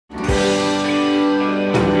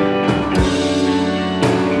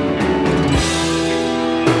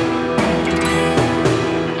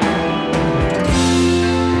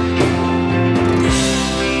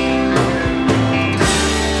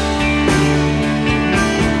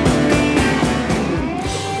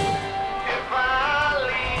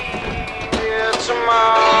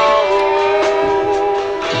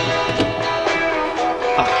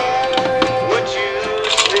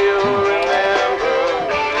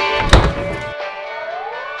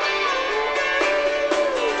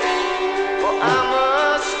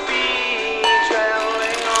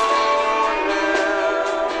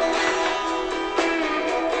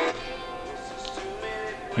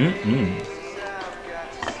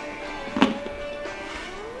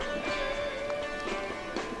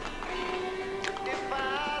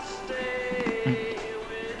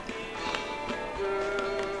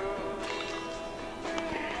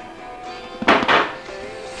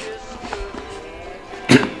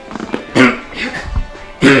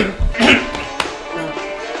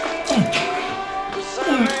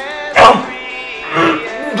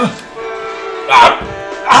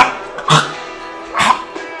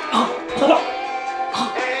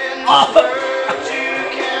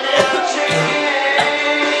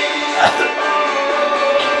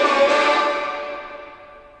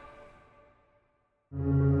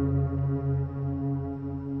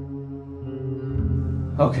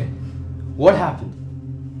Okay, what happened?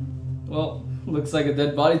 Well, looks like a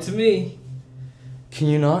dead body to me. Can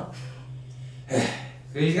you not?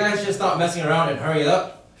 Could you guys just stop messing around and hurry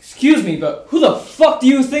up? Excuse me, but who the fuck do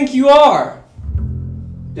you think you are?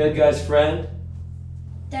 Dead guy's friend?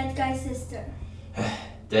 That guy's sister.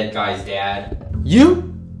 Dead guy's dad.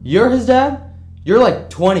 You? You're his dad? You're like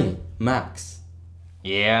 20, max.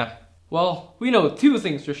 Yeah. Well, we know two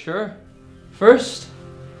things for sure. First,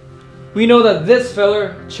 we know that this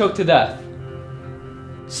feller choked to death.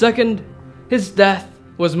 Second, his death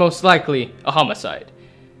was most likely a homicide.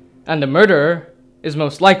 And the murderer is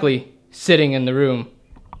most likely sitting in the room.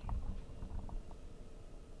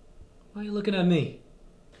 Why are you looking at me?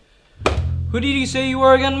 Who did you say you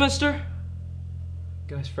were again, mister?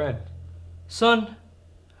 Guy's friend. Son,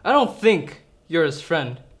 I don't think you're his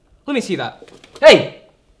friend. Let me see that. Hey!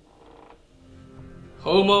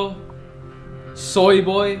 Homo, soy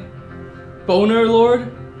boy, boner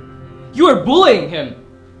lord. You are bullying him.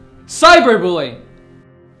 Cyberbullying.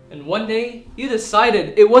 And one day, you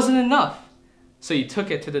decided it wasn't enough. So you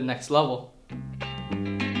took it to the next level.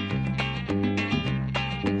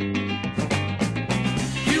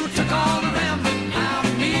 You took all the rambling out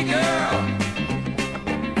of me, girl,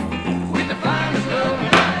 with the finest love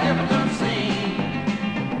I ever done seen.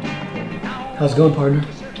 How's it going, partner?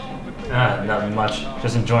 Nothing much.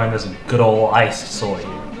 Just enjoying this good old iced soy.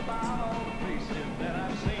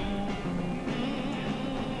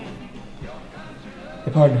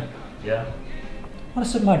 Hey, partner. Yeah? Want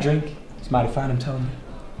to sip my drink? It's mighty fine, I'm telling you.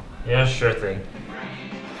 Yeah, sure thing.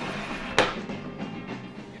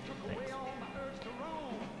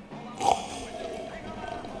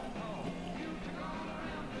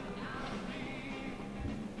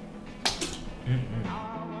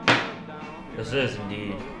 This is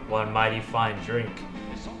indeed one mighty fine drink.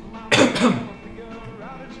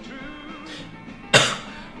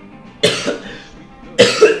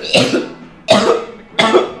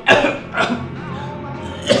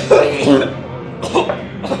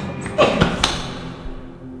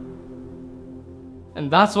 And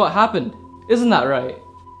that's what happened. Isn't that right?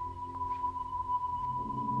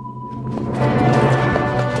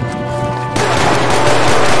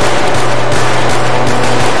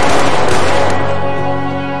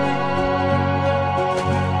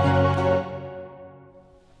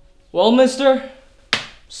 Well, mister,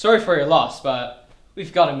 sorry for your loss, but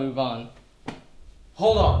we've got to move on.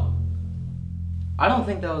 Hold on. I don't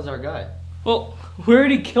think that was our guy. Well, we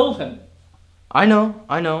already killed him. I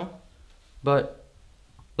know. But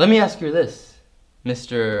let me ask you this,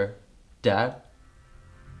 Mr. Dad.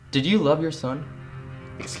 Did you love your son?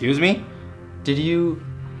 Excuse me? Did you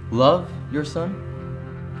love your son?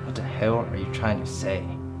 What the hell are you trying to say?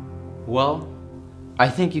 Well, I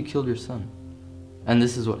think you killed your son. And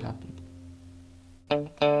this is what happened. Turn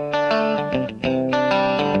it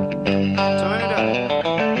up.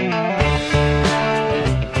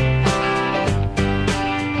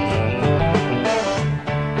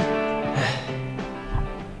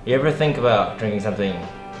 You ever think about drinking something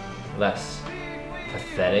less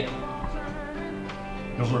pathetic?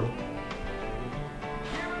 No.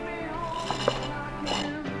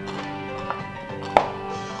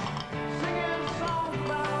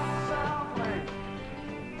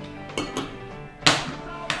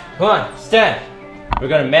 Come on, stand. We're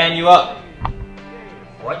gonna man you up.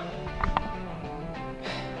 What?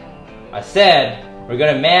 I said, we're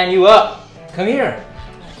gonna man you up. Come here.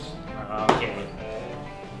 Okay.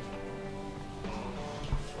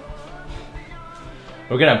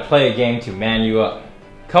 We're gonna play a game to man you up.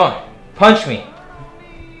 Come on, punch me.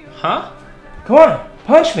 Huh? Come on,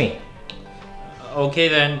 punch me. Okay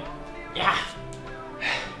then. Yeah.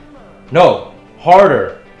 No,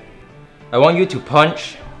 harder. I want you to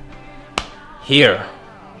punch here.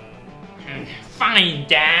 Fine,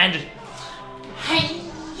 Dad.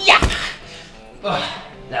 Yeah. Oh,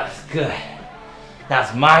 that was good.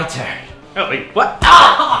 That's my turn. Oh wait, what?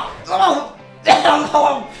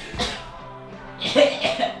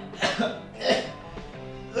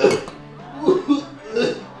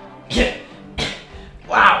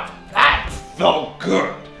 Wow, that Felt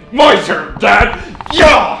good. My turn, Dad.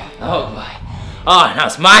 Yeah. Oh boy. Oh, now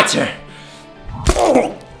it's my turn.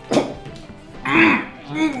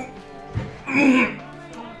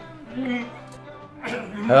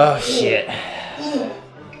 Oh shit.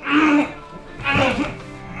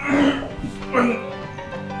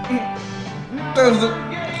 That was a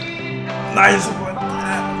nice one,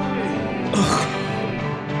 Dad.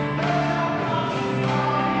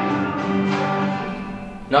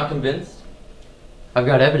 Not convinced? I've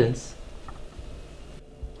got evidence.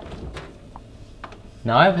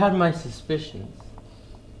 Now I've had my suspicions.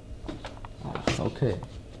 Okay.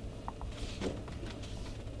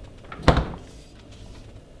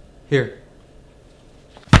 Here.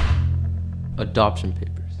 Adoption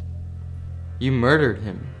papers. You murdered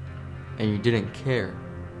him, and you didn't care.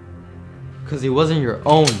 Because he wasn't your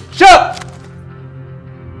own. Shut up!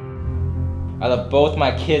 I love both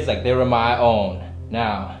my kids like they were my own.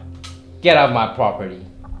 Now, get out of my property.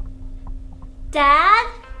 Dad?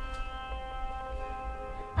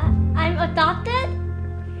 I'm adopted?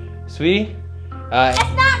 Sweetie? That's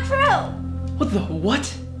not true! What the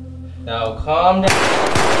what? Now calm down.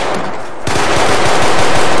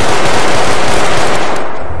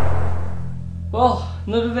 Well,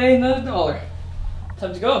 another day, another dollar.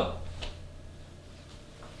 Time to go.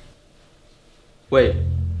 Wait,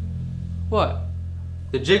 What?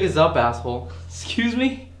 the jig is up, asshole. Excuse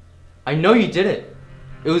me? I know you did it.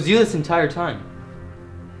 It was you this entire time.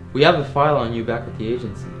 We have a file on you back at the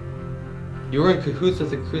agency. You were in cahoots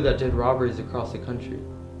with a crew that did robberies across the country.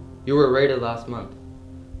 You were raided last month.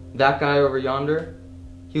 That guy over yonder,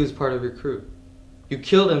 he was part of your crew. You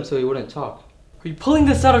killed him so he wouldn't talk. Are you pulling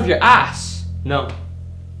this out of your ass? No.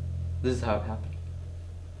 This is how it happened.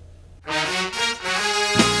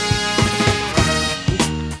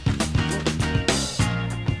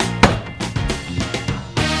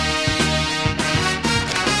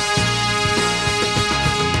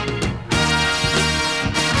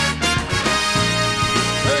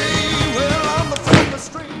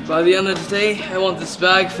 By the end of the day, I want this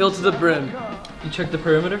bag filled to the brim. You check the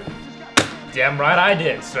perimeter? Damn right I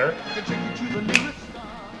did, sir.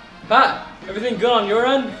 Pat, everything good on your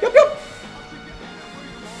end? Yep.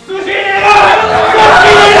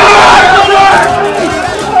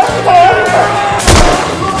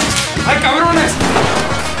 ¡Ay, cabrones!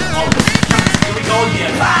 Here we go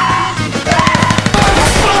again.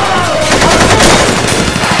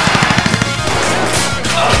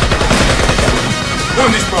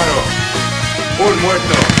 Un disparo. Un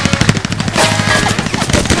muerto.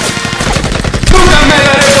 ¡Nunca me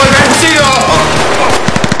daré por vencido!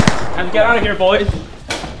 Time to get out of here, boys.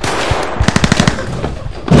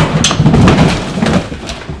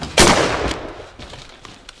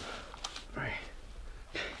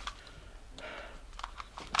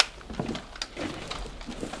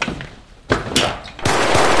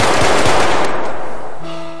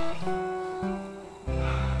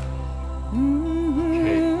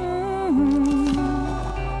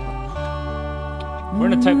 We're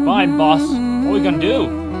in a tight bind, boss. What are we gonna do?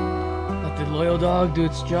 Let the loyal dog do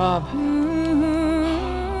its job.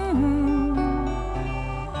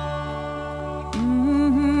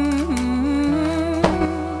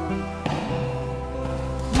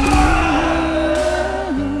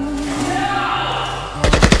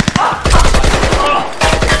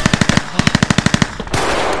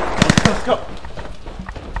 Let's go.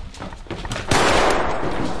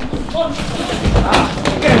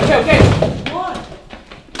 Okay.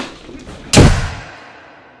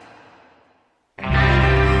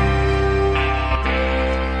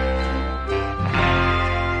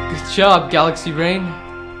 Good job, Galaxy Brain.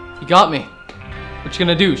 You got me. What you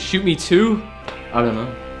gonna do? Shoot me too? I don't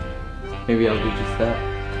know. Maybe I'll do just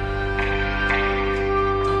that.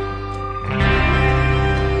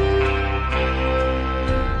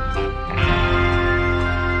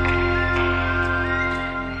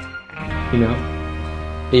 You know,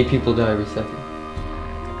 8 people die every second.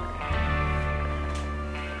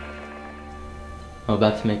 I'm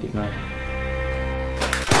about to make it 9.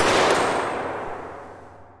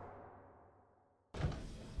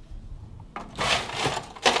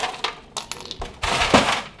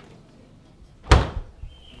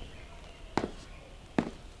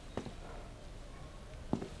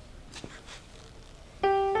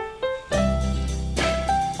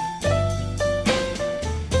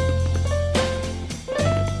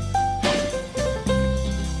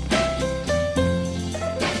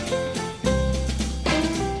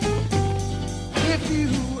 If you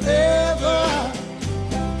ever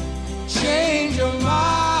change your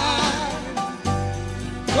mind,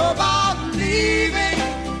 go about leaving.